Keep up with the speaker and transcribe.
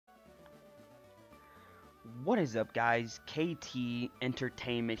What is up, guys? KT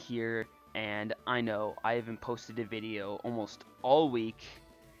Entertainment here, and I know I haven't posted a video almost all week.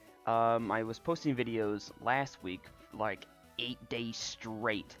 I was posting videos last week, like 8 days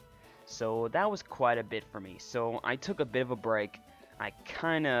straight, so that was quite a bit for me. So I took a bit of a break.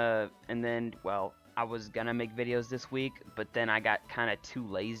 And then, well, I was gonna make videos this week, but then I got kind of too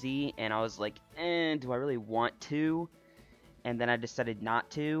lazy, and I was like, do I really want to? And then I decided not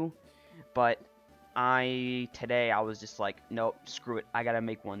to, but today I was just like, nope, screw it, I gotta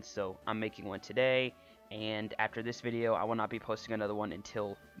make one, so I'm making one today, and after this video I will not be posting another one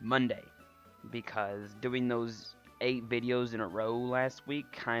until Monday, because doing those 8 videos in a row last week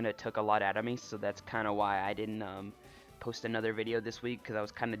kinda took a lot out of me, so that's kinda why I didn't post another video this week, because I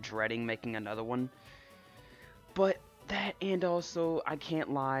was kinda dreading making another one. But that, and also, I can't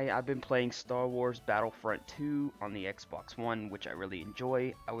lie, I've been playing Star Wars Battlefront 2 on the Xbox One, which I really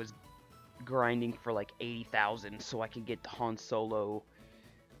enjoy. I was grinding for like 80,000 so I could get the Han Solo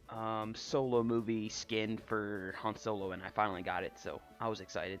solo movie skin for Han Solo, and I finally got it, so I was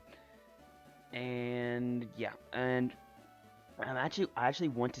excited. And yeah, and I actually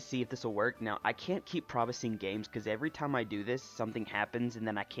want to see if this will work. Now, I can't keep promising games because every time I do this, something happens and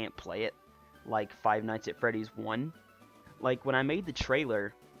then I can't play it, like Five Nights at Freddy's 1. Like, when I made the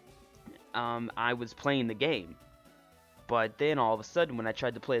trailer, I was playing the game, but then all of a sudden when I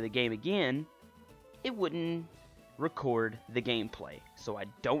tried to play the game again, it wouldn't record the gameplay, so I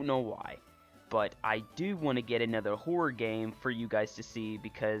don't know why. But I do want to get another horror game for you guys to see,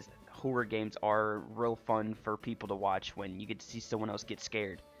 because horror games are real fun for people to watch when you get to see someone else get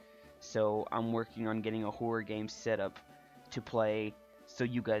scared. So I'm working on getting a horror game set up to play so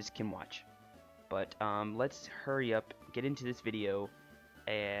you guys can watch. But let's hurry up, get into this video,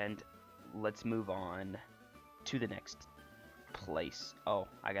 and let's move on to the next place. Oh,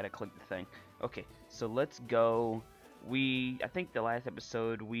 I gotta click the thing. Okay, so let's go. I think the last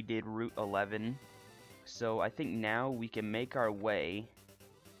episode we did Route 11, so I think now we can make our way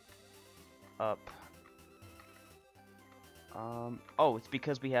up. Oh, it's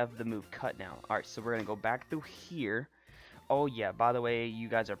because we have the move cut now. Alright, so we're gonna go back through here. Oh yeah, by the way, you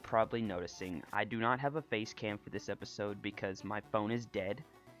guys are probably noticing, I do not have a face cam for this episode because my phone is dead.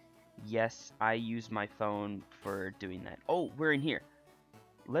 Yes, I use my phone for doing that. Oh, we're in here.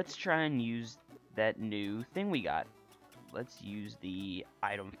 Let's try and use that new thing we got. Let's use the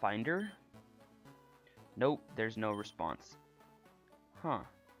item finder. Nope, there's no response. Huh.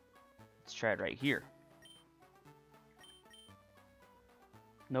 Let's try it right here.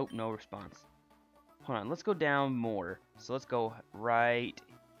 Nope, no response. Hold on, let's go down more. So let's go right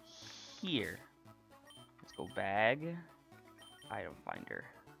here. Let's go bag. Item finder.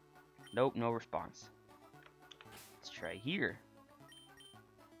 Nope, no response. Let's try here.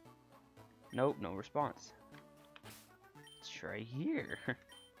 Nope, no response. Let's try here.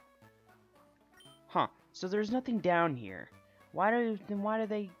 Huh, so there's nothing down here. Why do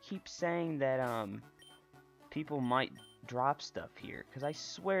they keep saying that people might drop stuff here? Because I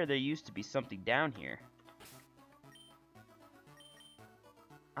swear there used to be something down here.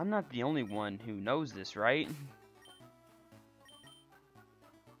 I'm not the only one who knows this, right?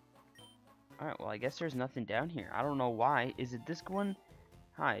 Alright, well, I guess there's nothing down here. I don't know why. Is it this one?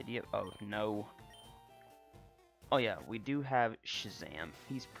 Hi, do you... Oh, no. Oh, yeah, we do have Shazam.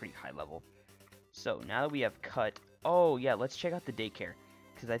 He's pretty high level. So, now that we have cut... Oh, yeah, let's check out the daycare.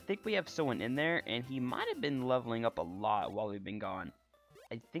 Because I think we have someone in there, and he might have been leveling up a lot while we've been gone.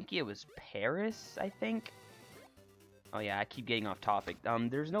 I think it was Paris, I think? Oh, yeah, I keep getting off topic.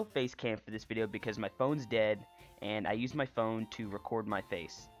 There's no face cam for this video because my phone's dead, and I use my phone to record my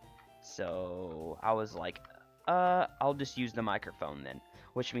face. So, I was like, I'll just use the microphone then.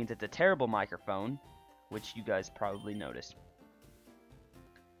 Which means it's a terrible microphone, which you guys probably noticed.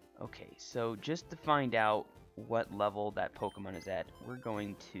 Okay, so just to find out what level that Pokemon is at, we're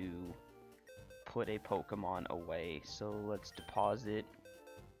going to put a Pokemon away. So let's deposit.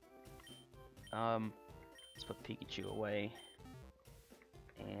 Let's put Pikachu away.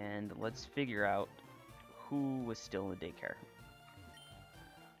 And let's figure out who was still in the daycare.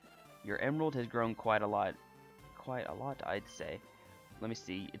 Your emerald has grown quite a lot. Quite a lot, I'd say. Let me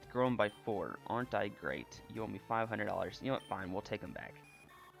see. It's grown by 4. Aren't I great? You owe me $500. You know what? Fine. We'll take them back.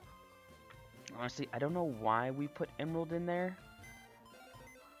 Honestly, I don't know why we put emerald in there.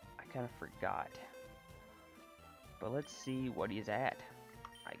 I kind of forgot. But let's see what he's at,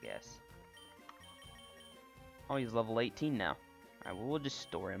 I guess. Oh, he's level 18 now. Alright, well, we'll just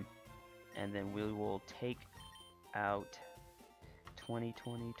store him. And then we will take out 20,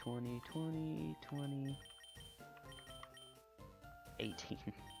 20, 20, 20, 20... 18.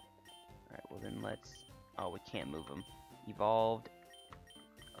 Alright, well then let's Oh, we can't move him. Evolved.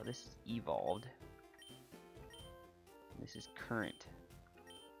 Oh, this is evolved. This is current.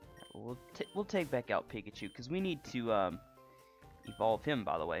 We'll take back out Pikachu because we need to evolve him.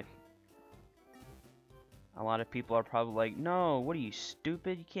 By the way, a lot of people are probably like, "No, what are you,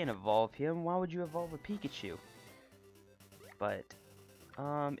 stupid? You can't evolve him. Why would you evolve a Pikachu?" But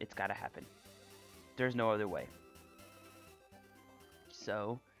it's gotta happen. There's no other way.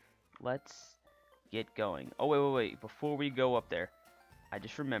 So let's get going. Oh wait! Before we go up there, I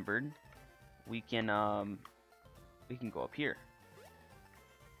just remembered we can go up here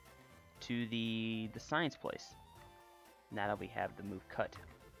to the science place. Now that we have the move cut.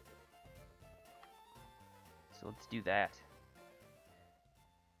 So let's do that.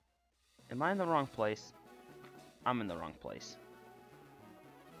 Am I in the wrong place? I'm in the wrong place.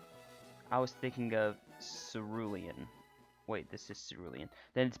 I was thinking of Cerulean. Wait, this is Cerulean.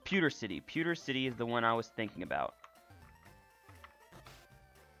 Then it's Pewter City. Pewter City is the one I was thinking about.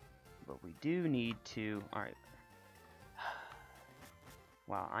 But we do need to... Alright.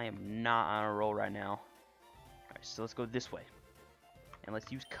 Wow, I am not on a roll right now. Alright, so let's go this way. And let's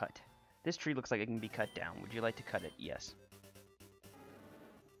use cut. This tree looks like it can be cut down. Would you like to cut it? Yes.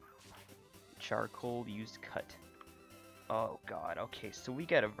 Charcoal, use cut. Oh god, okay, so we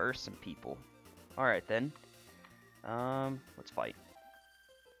gotta verse some people. Alright then. Let's fight.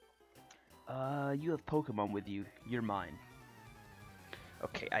 You have Pokemon with you. You're mine.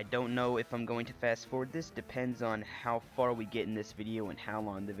 Okay, I don't know if I'm going to fast forward this. Depends on how far we get in this video and how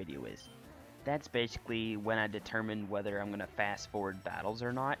long the video is. That's basically when I determine whether I'm gonna fast forward battles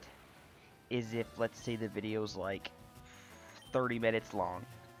or not. Is if, let's say, the video's like 30 minutes long.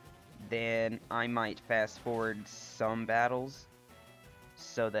 Then I might fast forward some battles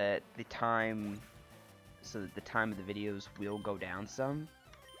so that the time of the videos will go down some,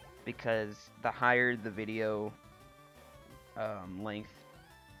 because the higher the video length,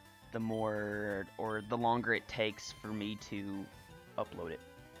 the more or the longer it takes for me to upload it.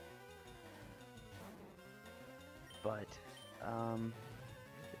 But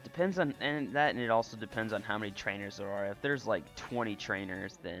it depends on, and it also depends on how many trainers there are. If there's like 20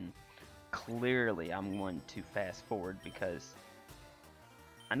 trainers, then clearly I'm going to fast forward, because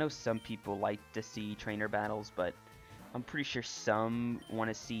I know some people like to see trainer battles, but I'm pretty sure some want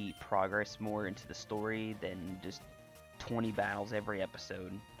to see progress more into the story than just 20 battles every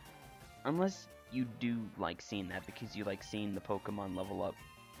episode. Unless you do like seeing that because you like seeing the Pokemon level up.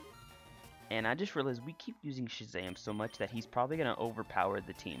 And I just realized we keep using Shazam so much that he's probably going to overpower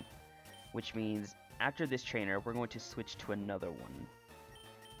the team. Which means after this trainer, we're going to switch to another one.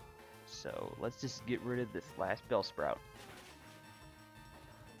 So let's just get rid of this last Bellsprout.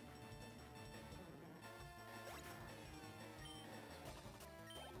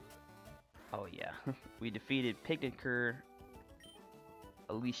 Oh yeah, we defeated Picnicker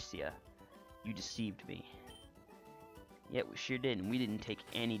Alicia. You deceived me. Yeah, we sure did, and we didn't take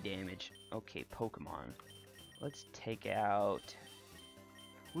any damage. Okay, Pokemon. Let's take out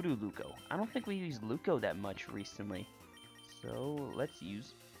Voodoo Luco. I don't think we used Luco that much recently. So let's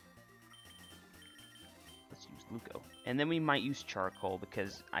use Luco. And then we might use Charcoal,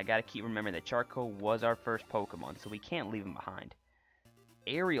 because I gotta keep remembering that Charcoal was our first Pokemon, so we can't leave him behind.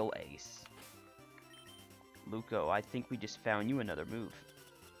 Aerial Ace. Luco, I think we just found you another move.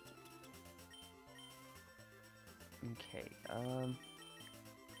 Okay,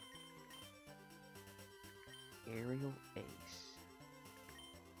 Aerial Ace.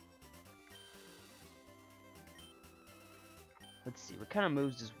 Let's see, what kind of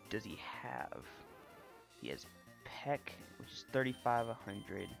moves does he have? He has Peck, which is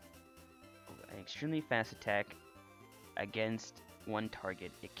 35-100. An extremely fast attack against one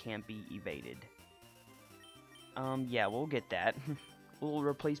target. It can't be evaded. Yeah, we'll get that. We'll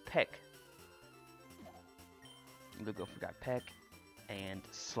replace Peck. Lugo forgot Peck, and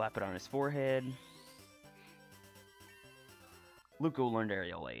slap it on his forehead. Lugo learned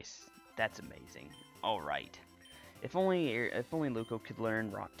Aerial Ace. That's amazing. Alright. If only Lugo could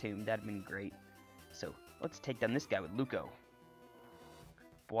learn Rock Tomb, that'd been great. So, let's take down this guy with Lugo.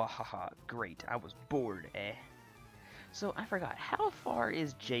 Bwahaha, great. I was bored, eh? So, I forgot, how far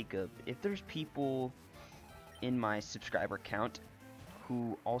is Jacob? If there's people in my subscriber count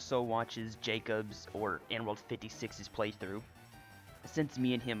who also watches Jacob's or Emerald 56's playthrough, since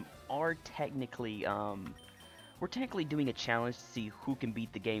me and him are technically, we're technically doing a challenge to see who can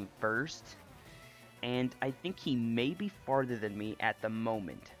beat the game first, and I think he may be farther than me at the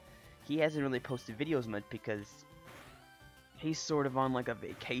moment. He hasn't really posted videos much because he's sort of on like a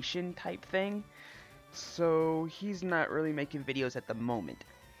vacation type thing, so he's not really making videos at the moment.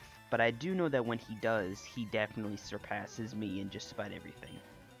 But I do know that when he does, he definitely surpasses me in just about everything.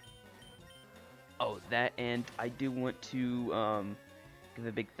 Oh, that, and I do want to give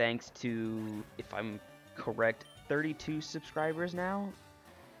a big thanks to, if I'm correct, 32 subscribers now.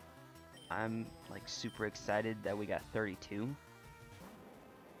 I'm like super excited that we got 32.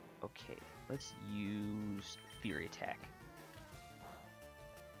 Okay, let's use Fury Attack.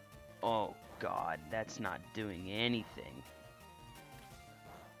 Oh god, that's not doing anything.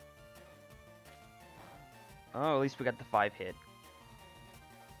 Oh, at least we got the 5 hit.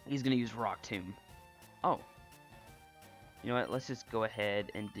 He's gonna use Rock Tomb. Oh. You know what, let's just go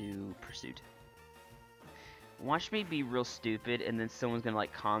ahead and do Pursuit. Watch me be real stupid, and then someone's gonna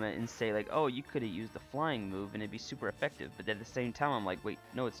like comment and say like, oh, you could have used the flying move and it'd be super effective. But at the same time, I'm like, wait,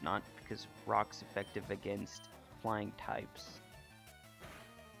 no it's not, because Rock's effective against flying types.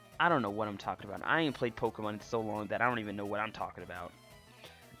 I don't know what I'm talking about. I ain't played Pokemon in so long that I don't even know what I'm talking about.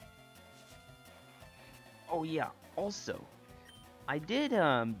 Oh yeah, also, I did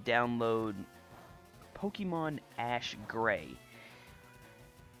download Pokemon Ash Gray,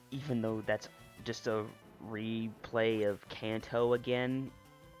 even though that's just a replay of Kanto again.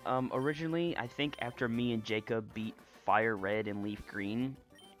 Originally, I think after me and Jacob beat Fire Red and Leaf Green,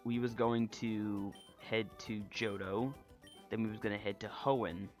 we was going to head to Johto, then we was going to head to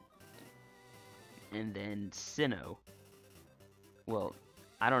Hoenn, and then Sinnoh. Well,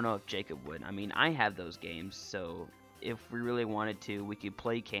 I don't know if Jacob would. I mean, I have those games, so if we really wanted to, we could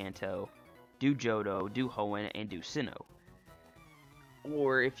play Kanto, do Johto, do Hoenn, and do Sinnoh.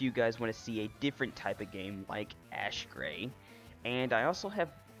 Or if you guys want to see a different type of game like Ash Gray. And I also have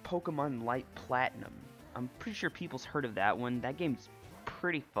Pokemon Light Platinum. I'm pretty sure people's heard of that one. That game's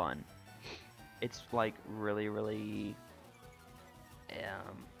pretty fun. It's like really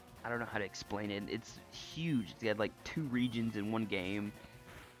I don't know how to explain it. It's huge. They had like 2 regions in one game.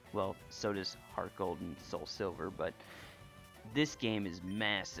 Well, so does Heart Gold and Soul Silver, but this game is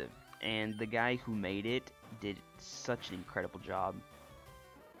massive, and the guy who made it did such an incredible job.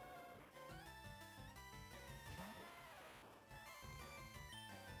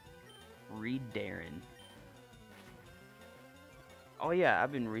 Reed Darren. Oh yeah,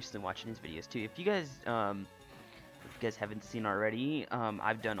 I've been recently watching his videos too. If you guys haven't seen already,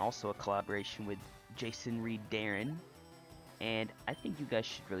 I've done also a collaboration with Jason Reed Darren, and I think you guys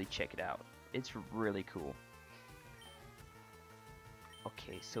should really check it out. It's really cool.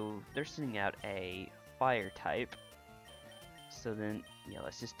 Okay, so they're sending out a fire type. So then, yeah,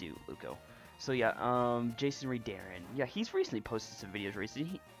 let's just do Luco. So yeah, Jason Reed Darren. Yeah, he's recently posted some videos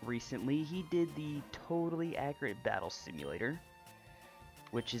recently. He did the Totally Accurate Battle Simulator,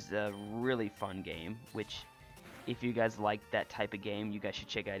 which is a really fun game, which if you guys like that type of game, you guys should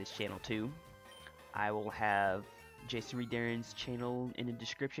check out his channel too. I will have Jason Reed Darren's channel in the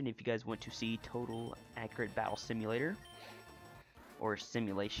description if you guys want to see Total Accurate Battle Simulator. Or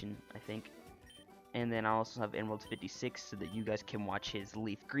Simulation, I think. And then I also have Emerald 56 so that you guys can watch his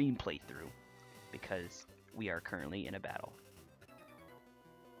Leaf Green playthrough, because we are currently in a battle.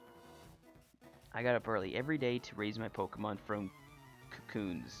 I got up early every day to raise my Pokemon from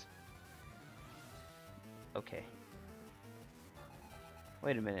cocoons. Okay.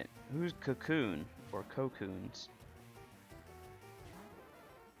 Wait a minute. Who's Cocoon or Cocoons?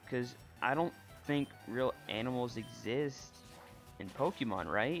 Because I don't think real animals exist in Pokemon,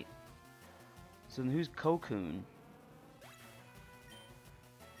 right? So then who's Cocoon?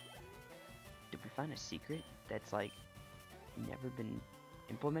 Did we find a secret that's like never been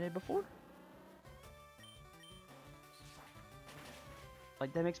implemented before?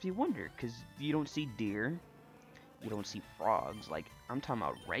 Like, that makes me wonder, because you don't see deer, you don't see frogs, like, I'm talking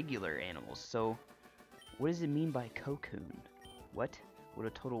about regular animals, so what does it mean by Cocoon? What a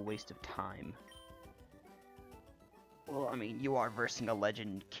total waste of time. Well, I mean, you are versing a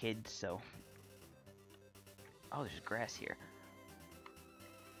legend, kid, so... Oh, there's grass here.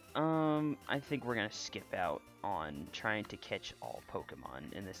 I think we're gonna skip out on trying to catch all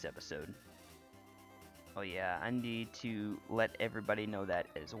Pokemon in this episode. Oh yeah, I need to let everybody know that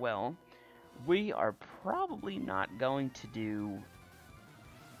as well. We are probably not going to do,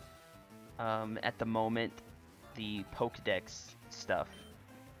 at the moment, the Pokedex stuff.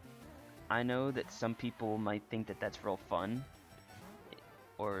 I know that some people might think that that's real fun,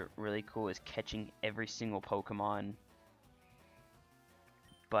 or really cool, is catching every single Pokemon.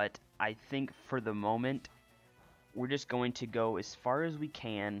 But I think for the moment, we're just going to go as far as we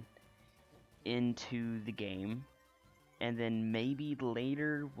can into the game, and then maybe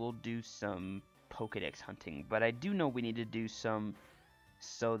later we'll do some Pokedex hunting. But I do know we need to do some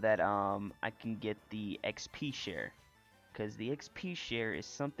so that I can get the XP share. because the XP share is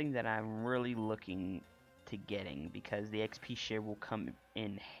something that I'm really looking to getting, because the XP share will come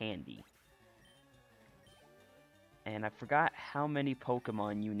in handy. And I forgot how many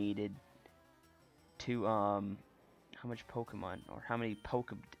Pokemon you needed to how much Pokemon, or how many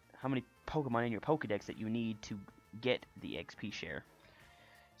Pokemon in your Pokedex that you need to get the XP share.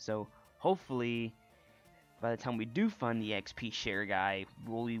 So hopefully by the time we do find the XP share guy,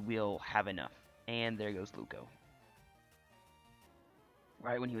 we will have enough. And there goes Luco.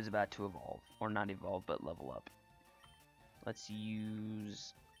 Right when he was about to evolve. Or not evolve, but level up. Let's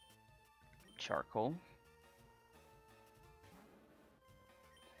use Charcoal.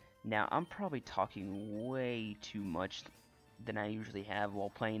 Now, I'm probably talking way too much than I usually have while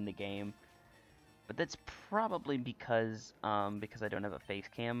playing the game. But that's probably because I don't have a face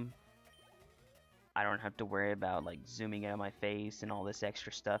cam. I don't have to worry about like zooming out of my face and all this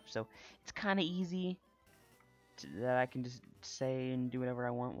extra stuff, so it's kind of easy that I can just say and do whatever I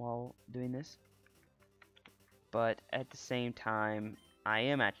want while doing this. But at the same time, I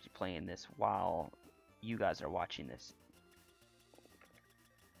am actually playing this while you guys are watching this.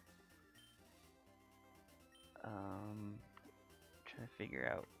 Trying to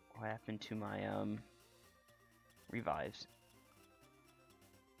figure out what happened to my revives.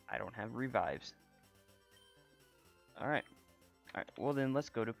 I don't have revives. Alright, well then let's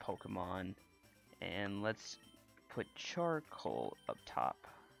go to Pokemon, and let's put Charcoal up top.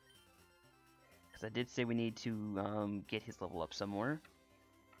 Because I did say we need to get his level up somewhere.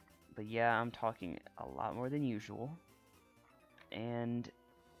 But yeah, I'm talking a lot more than usual. And,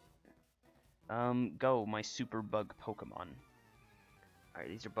 go, my super bug Pokemon. Alright,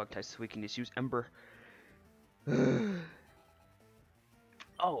 these are bug types, so we can just use Ember.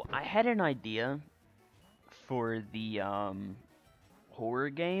 Oh, I had an idea for the horror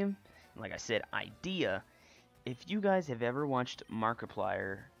game. Like I said, idea. If you guys have ever watched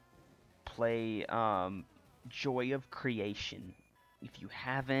Markiplier play Joy of Creation, if you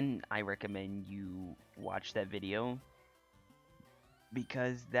haven't, I recommend you watch that video,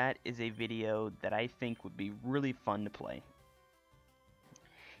 because that is a video that I think would be really fun to play.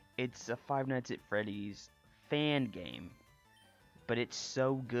 It's a Five Nights at Freddy's fan game, but it's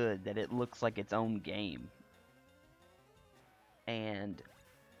so good that it looks like its own game. And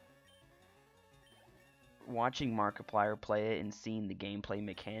watching Markiplier play it and seeing the gameplay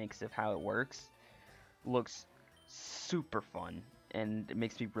mechanics of how it works looks super fun, and it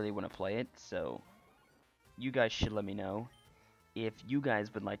makes me really want to play it. So you guys should let me know if you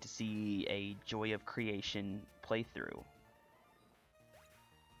guys would like to see a Joy of Creation playthrough.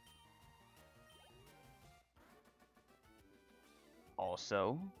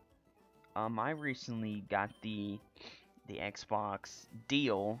 Also, I recently got the Xbox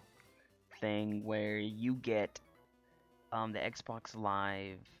deal thing where you get the Xbox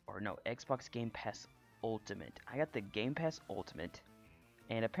Live, or no, Xbox Game Pass Ultimate. I got the Game Pass Ultimate,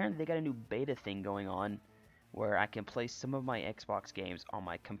 and apparently they got a new beta thing going on where I can play some of my Xbox games on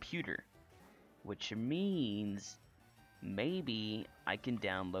my computer, which means maybe I can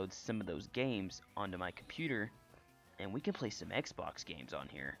download some of those games onto my computer and we can play some Xbox games on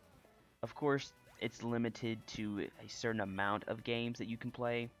here. Of course, it's limited to a certain amount of games that you can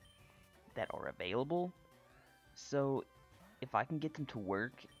play that are available. So if I can get them to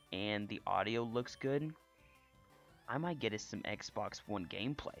work and the audio looks good, I might get us some Xbox One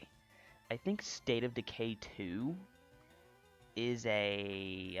gameplay. I think State of Decay 2 is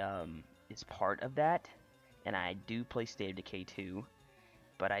part of that, and I do play State of Decay 2,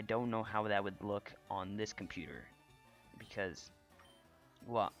 but I don't know how that would look on this computer, because,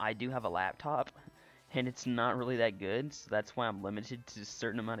 well, I do have a laptop, and it's not really that good, so that's why I'm limited to a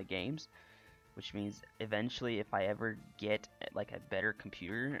certain amount of games, which means eventually if I ever get like a better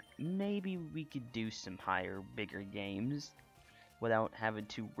computer, maybe we could do some higher, bigger games without having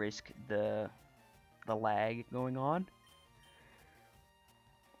to risk the lag going on.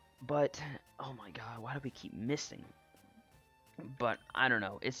 But, oh my god, why do we keep missing? But, I don't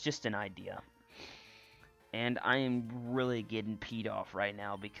know, it's just an idea. And I am really getting peed off right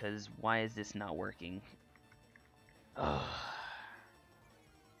now, because why is this not working? Ugh.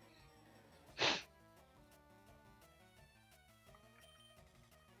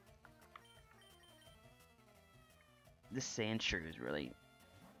 This Sandshrew is really...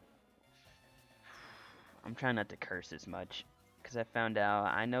 I'm trying not to curse as much, because I found out,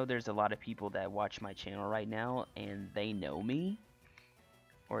 I know there's a lot of people that watch my channel right now, and they know me,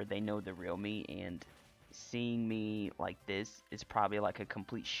 or they know the real me, and seeing me like this is probably like a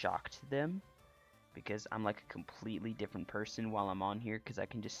complete shock to them, because I'm like a completely different person while I'm on here, because I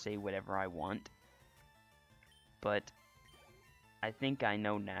can just say whatever I want. But I think I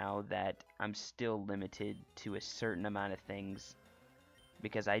know now that I'm still limited to a certain amount of things,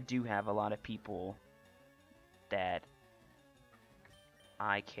 because I do have a lot of people that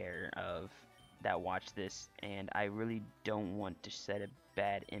I care of that watch this, and I really don't want to set a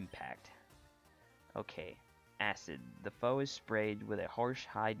bad impact. Okay, acid. The foe is sprayed with a harsh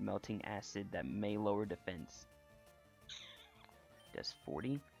hide melting acid that may lower defense. Does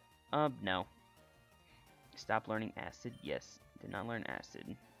 40? No. Stop learning acid? Yes. Did not learn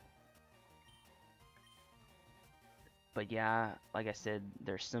acid. But yeah, like I said,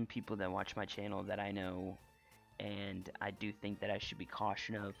 there's some people that watch my channel that I know, and I do think that I should be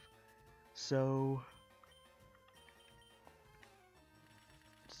cautious of. So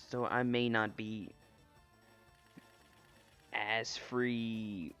I may not be as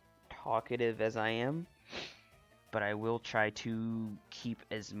free talkative as I am, but I will try to keep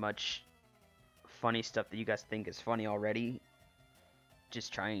as much funny stuff that you guys think is funny already,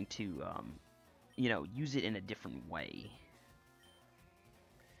 just trying to you know, use it in a different way.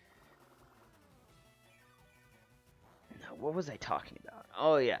 Now, what was I talking about?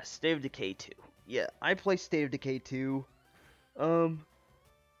 Oh yeah, State of Decay 2. Yeah, I play State of Decay 2.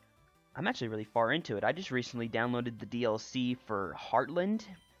 I'm actually really far into it. I just recently downloaded the DLC for Heartland.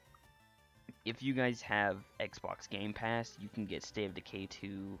 If you guys have Xbox Game Pass, you can get State of Decay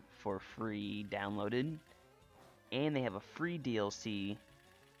 2 for free downloaded. And they have a free DLC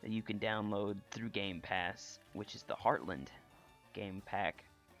that you can download through Game Pass, which is the Heartland game pack.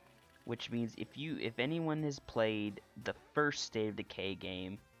 Which means if anyone has played the first State of Decay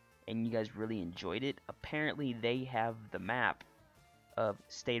game and you guys really enjoyed it, apparently they have the map of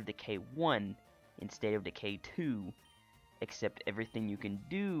State of Decay 1 and State of Decay 2, except everything you can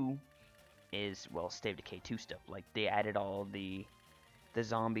do is, well, State of Decay 2 stuff. Like, they added all the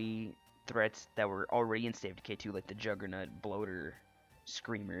zombie threats that were already in State of Decay 2, like the Juggernaut, Bloater,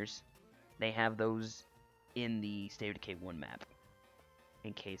 Screamers. They have those in the State of Decay 1 map,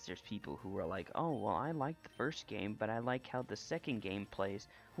 in case there's people who are like, oh, well, I like the first game, but I like how the second game plays.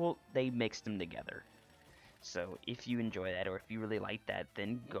 Well, they mixed them together. So if you enjoy that, or if you really like that,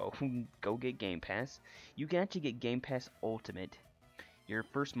 then go get Game Pass. You can actually get Game Pass Ultimate your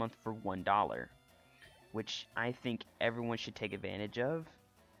first month for $1, which I think everyone should take advantage of,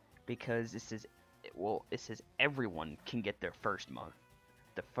 because it says everyone can get their first month.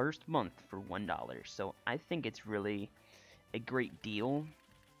 The first month for $1. So I think it's really a great deal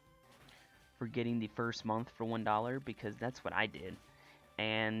for getting the first month for $1, because that's what I did.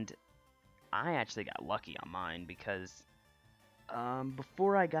 And I actually got lucky on mine, because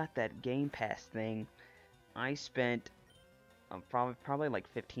before I got that Game Pass thing, I spent probably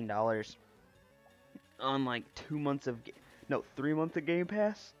like $15 on like 3 months of Game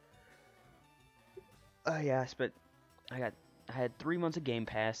Pass. Yeah, I had 3 months of Game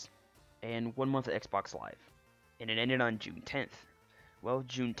Pass and 1 month of Xbox Live, and it ended on June 10th. Well,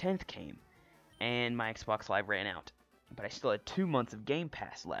 June 10th came, and my Xbox Live ran out, but I still had 2 months of Game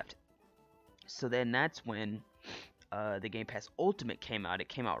Pass left. So then that's when the Game Pass Ultimate came out. It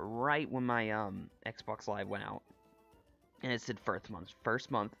came out right when my Xbox Live went out, and it said first month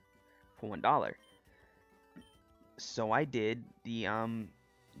for $1. So I did the $1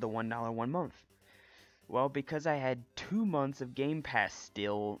 1 month. Well, because I had 2 months of Game Pass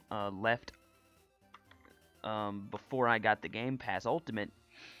still left before I got the Game Pass Ultimate,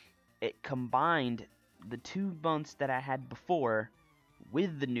 it combined the 2 months that I had before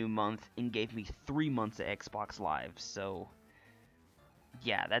with the new month and gave me 3 months of Xbox Live. So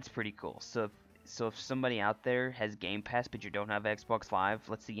yeah, that's pretty cool. So if somebody out there has Game Pass but you don't have Xbox Live,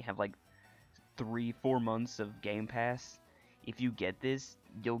 let's say you have like 3-4 months of Game Pass, if you get this,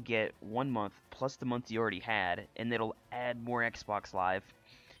 you'll get 1 month plus the month you already had, and it'll add more Xbox Live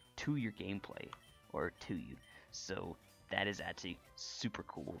to your gameplay, or to you. So that is actually super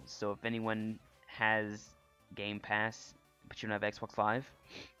cool. So if anyone has Game Pass but you don't have Xbox Live,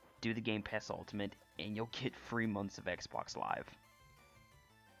 do the Game Pass Ultimate and you'll get 3 months of Xbox Live.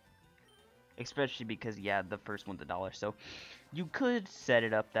 Especially because, yeah, the first one's $1, so you could set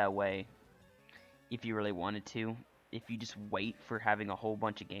it up that way if you really wanted to. If you just wait for having a whole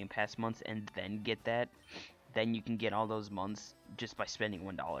bunch of Game Pass months and then get that, then you can get all those months just by spending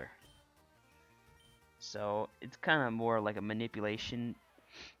 $1. So it's kind of more like a manipulation,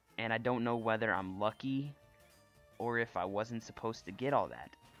 and I don't know whether I'm lucky or if I wasn't supposed to get all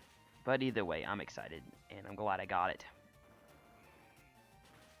that. But either way, I'm excited, and I'm glad I got it.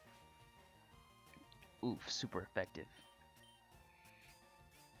 Oof, super effective.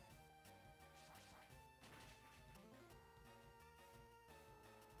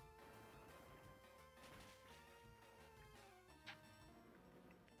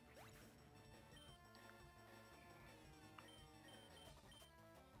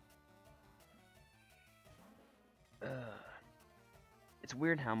 It's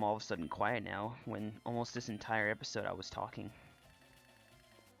weird how I'm all of a sudden quiet now, when almost this entire episode I was talking.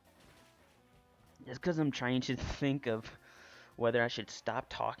 It's because I'm trying to think of whether I should stop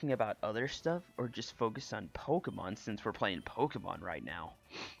talking about other stuff or just focus on Pokemon since we're playing Pokemon right now.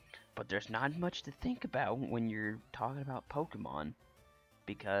 But there's not much to think about when you're talking about Pokemon,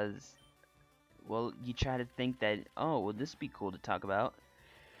 because, well, you try to think that, oh, well, this would be cool to talk about.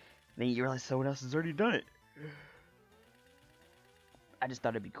 Then you realize someone else has already done it. I just thought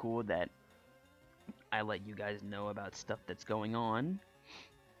it'd be cool that I let you guys know about stuff that's going on,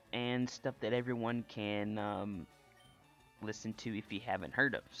 and stuff that everyone can listen to if you haven't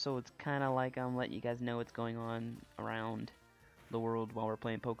heard of. So it's kind of like I'm letting you guys know what's going on around the world while we're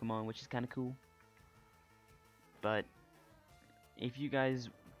playing Pokemon, which is kind of cool. But if you guys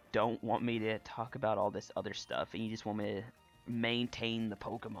don't want me to talk about all this other stuff and you just want me to maintain the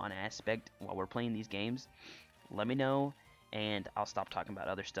Pokemon aspect while we're playing these games, let me know and I'll stop talking about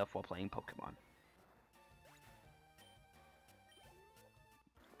other stuff while playing Pokemon.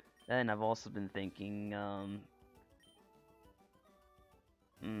 Then I've also been thinking,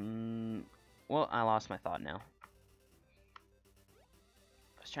 well, I lost my thought now.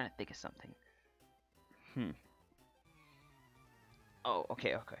 I was trying to think of something. Oh,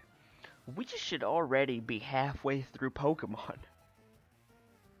 okay. We just should already be halfway through Pokemon.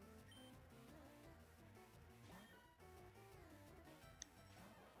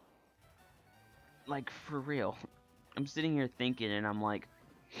 Like, for real. I'm sitting here thinking and I'm like,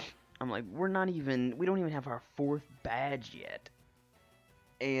 we don't even have our 4th badge yet.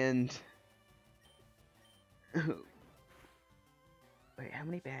 And wait, how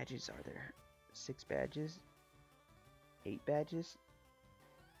many badges are there? 6 badges? 8 badges?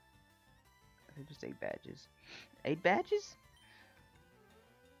 I think just 8 badges. 8 badges?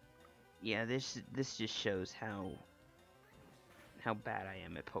 Yeah, this just shows how bad I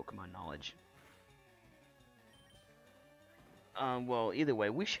am at Pokemon knowledge. Well, either way,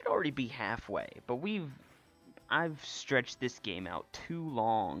 we should already be halfway, but I've stretched this game out too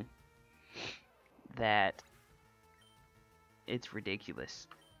long that it's ridiculous.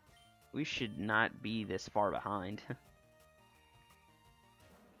 We should not be this far behind.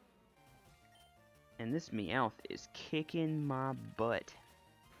 And this Meowth is kicking my butt.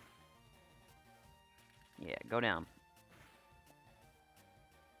 Yeah, go down.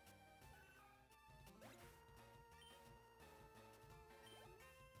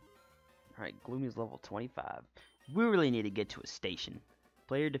 Alright, Gloomy's level 25. We really need to get to a station.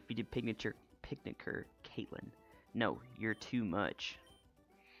 Player defeated Picnicker Caitlin. No, you're too much.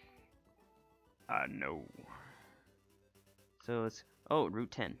 I know. So it's... oh,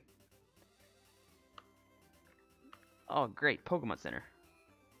 Route 10. Oh, great. Pokemon Center.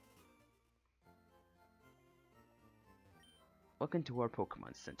 Welcome to our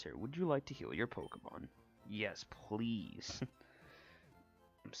Pokemon Center. Would you like to heal your Pokemon? Yes, please.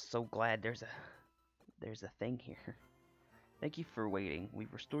 I'm so glad there's a thing here. Thank you for waiting.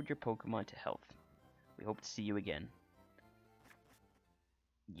 We've restored your Pokemon to health. We hope to see you again.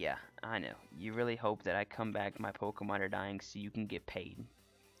 Yeah, I know. You really hope that I come back, my Pokemon are dying, so you can get paid.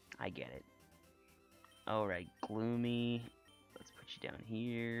 I get it. Alright, Gloomy. Let's put you down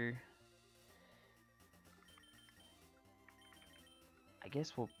here. I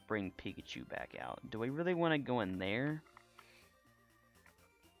guess we'll bring Pikachu back out. Do I really want to go in there?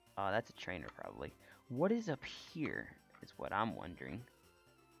 Oh, that's a trainer, probably. What is up here, is what I'm wondering.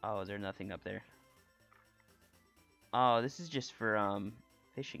 Oh, is there nothing up there? Oh, this is just for,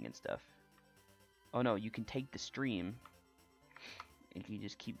 fishing and stuff. Oh, no, you can take the stream. And you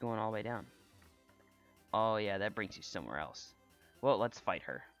just keep going all the way down. Oh, yeah, that brings you somewhere else. Well, let's fight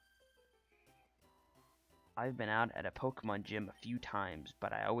her. I've been out at a Pokemon gym a few times,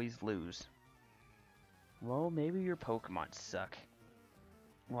 but I always lose. Well, maybe your Pokemon suck.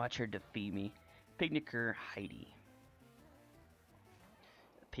 Watch her defeat me. Picnicker Heidi.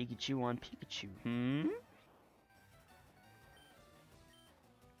 Pikachu on Pikachu,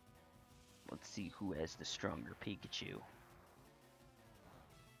 Let's see who has the stronger Pikachu.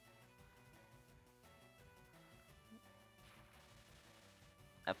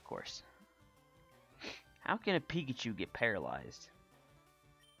 Of course. How can a Pikachu get paralyzed?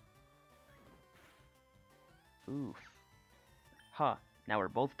 Oof. Huh. Now we're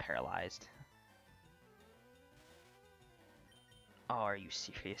both paralyzed. Oh, are you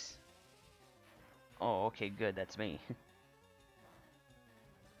serious? Oh, okay, good. That's me.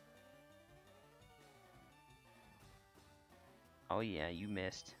 Oh, yeah, you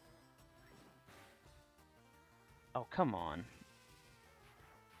missed. Oh, come on.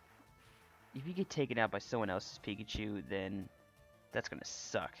 If you get taken out by someone else's Pikachu, then That's gonna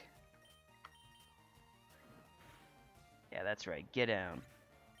suck. Yeah, that's right. Get down.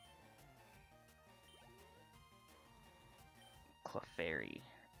 Clefairy.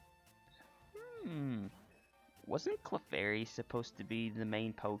 Wasn't Clefairy supposed to be the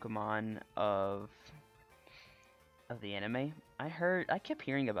main Pokemon of the anime? I kept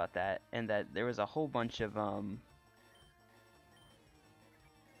hearing about that, and that there was a whole bunch of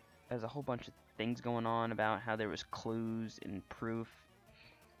things going on about how there was clues and proof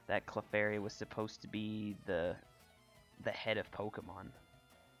that Clefairy was supposed to be the head of Pokemon.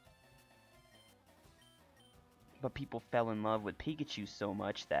 But people fell in love with Pikachu so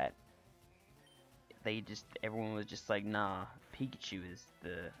much that everyone was just like, nah, Pikachu is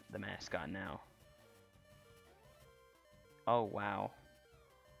the mascot now. Oh wow.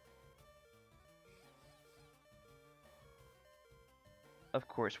 Of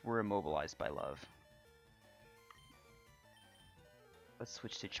course, we're immobilized by love. Let's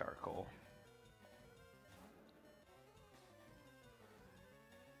switch to charcoal.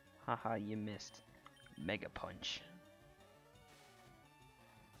 Haha, you missed. Mega Punch.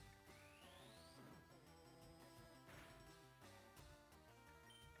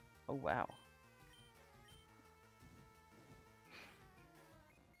 Oh wow.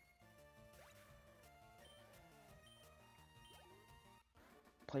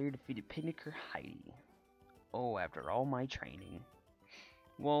 Player defeated Picnicker Heidi. Oh, after all my training.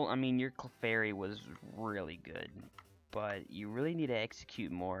 Well, I mean, your Clefairy was really good, but you really need to execute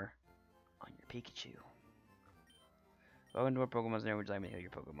more on your Pikachu. Welcome to our Pokemon's Name. Would you like me to heal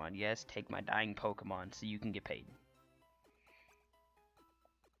your Pokemon? Yes, take my dying Pokemon so you can get paid.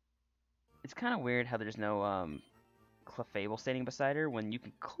 It's kind of weird how there's no Clefable standing beside her when you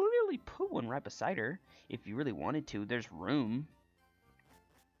can clearly put one right beside her if you really wanted to. There's room.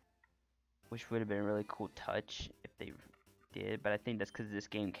 Which would have been a really cool touch if they did, but I think that's because this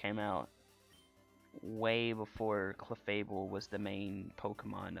game came out way before Clefable was the main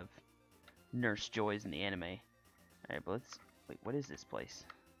Pokemon of Nurse Joy's in the anime. Alright, but let's... Wait, what is this place?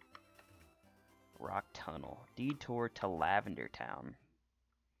 Rock Tunnel. Detour to Lavender Town.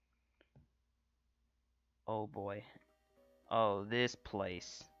 Oh boy. Oh, this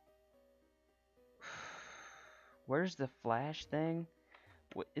place. Where's the Flash thing?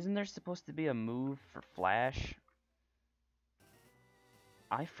 Isn't there supposed to be a move for Flash?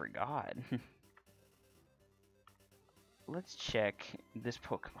 I forgot. Let's check this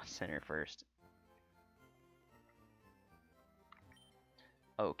Pokemon Center first.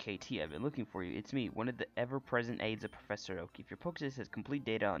 Oh, KT, I've been looking for you. It's me, one of the ever-present aides of Professor Oak. If your Pokédex has complete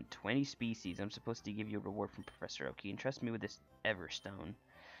data on 20 species, I'm supposed to give you a reward from Professor Oak. And trust me with this Everstone.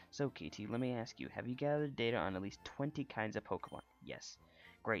 So, KT, let me ask you, have you gathered data on at least 20 kinds of Pokemon? Yes.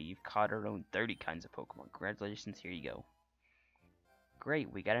 Great, you've caught our own 30 kinds of Pokemon. Congratulations, here you go.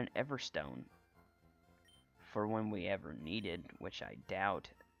 Great, we got an Everstone. For when we ever needed, which I doubt.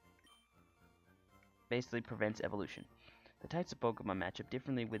 Basically prevents evolution. The types of Pokemon match up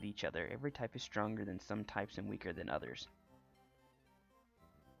differently with each other. Every type is stronger than some types and weaker than others.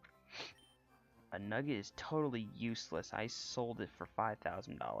 A nugget is totally useless. I sold it for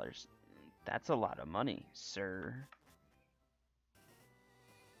 $5,000. That's a lot of money, sir.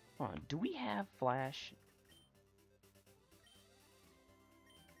 Hold on, do we have Flash?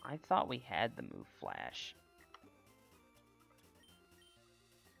 I thought we had the move Flash.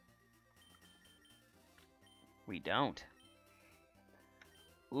 We don't.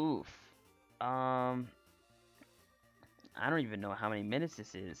 Oof. I don't even know how many minutes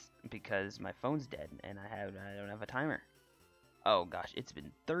this is because my phone's dead and I don't have a timer. Oh gosh, it's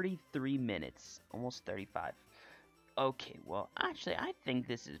been 33 minutes, almost 35. Okay, well, actually, I think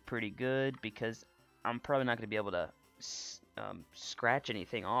this is pretty good because I'm probably not going to be able to scratch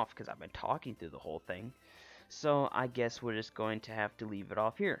anything off because I've been talking through the whole thing. So I guess we're just going to have to leave it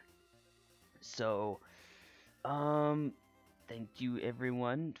off here. So, thank you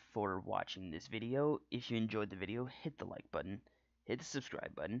everyone for watching this video. If you enjoyed the video, hit the like button, hit the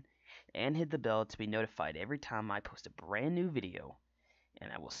subscribe button, and hit the bell to be notified every time I post a brand new video.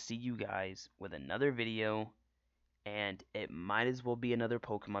 And I will see you guys with another video, and it might as well be another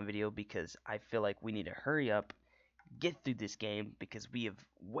Pokemon video because I feel like we need to hurry up, get through this game because we have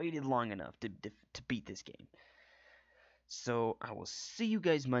waited long enough to beat this game. So I will see you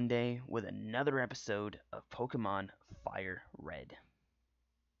guys Monday with another episode of Pokemon Fire Red.